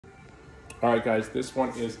All right, guys, this one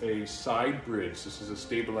is a side bridge. This is a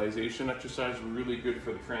stabilization exercise, really good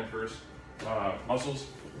for the transverse muscles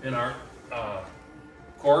in our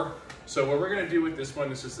core. So what we're gonna do with this one,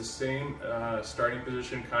 this is the same starting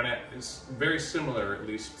position, kind of is very similar, at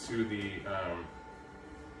least, to the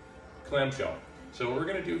clamshell. So what we're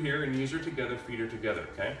gonna do here, and knees are together, feet are together,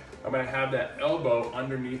 okay? I'm gonna have that elbow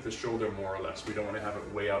underneath the shoulder more or less. We don't wanna have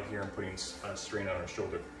it way out here and putting strain on our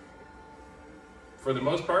shoulder. For the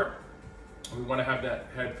most part, we want to have that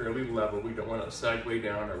head fairly level. We don't want to side way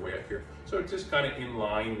down or way up here. So it's just kind of in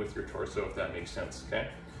line with your torso, if that makes sense, okay?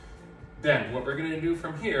 Then what we're going to do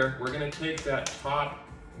from here, we're going to take that top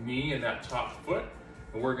knee and that top foot,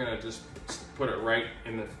 and we're going to just put it right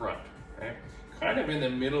in the front, okay? Kind of in the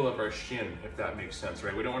middle of our shin, if that makes sense,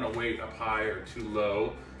 right? We don't want to weight up high or too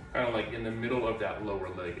low, kind of like in the middle of that lower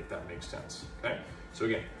leg, if that makes sense, okay? So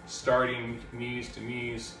again, starting knees to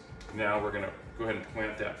knees, now we're going to go ahead and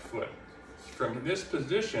plant that foot. From this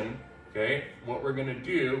position, okay, what we're gonna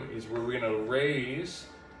do is we're gonna raise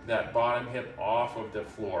that bottom hip off of the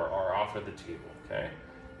floor or off of the table, okay?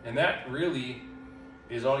 And that really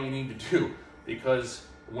is all you need to do, because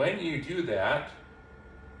when you do that,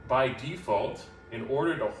 by default, in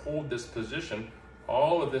order to hold this position,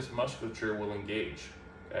 all of this musculature will engage,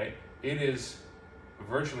 okay? It is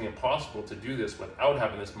virtually impossible to do this without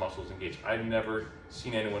having this muscles engaged. I've never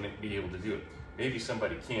seen anyone be able to do it. Maybe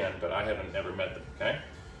somebody can, but I haven't ever met them, okay?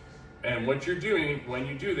 And what you're doing when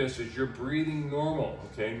you do this is you're breathing normal,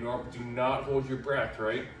 okay? Do not hold your breath,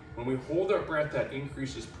 right? When we hold our breath, that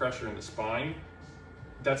increases pressure in the spine.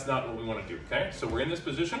 That's not what we want to do, okay? So we're in this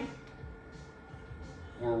position.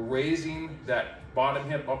 We're raising that bottom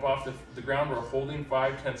hip up off the ground. We're holding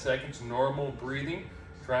 5-10 seconds, normal breathing,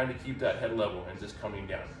 trying to keep that head level and just coming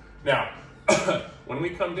down. Now, when we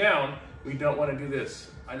come down, we don't want to do this.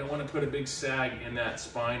 I don't want to put a big sag in that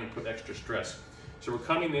spine and put extra stress. So we're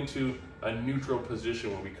coming into a neutral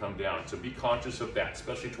position when we come down. So be conscious of that,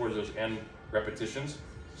 especially towards those end repetitions.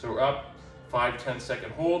 So we're up, 5-10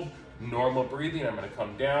 second hold, normal breathing. I'm going to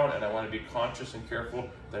come down, and I want to be conscious and careful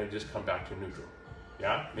that I just come back to neutral.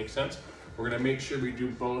 Yeah, makes sense? We're going to make sure we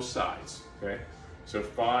do both sides, okay? So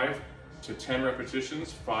 5 to 10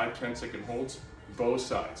 repetitions, 5-10 second holds, both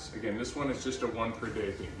sides. Again, this one is just a 1 per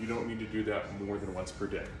day thing. You don't need to do that more than once per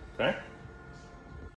day, okay?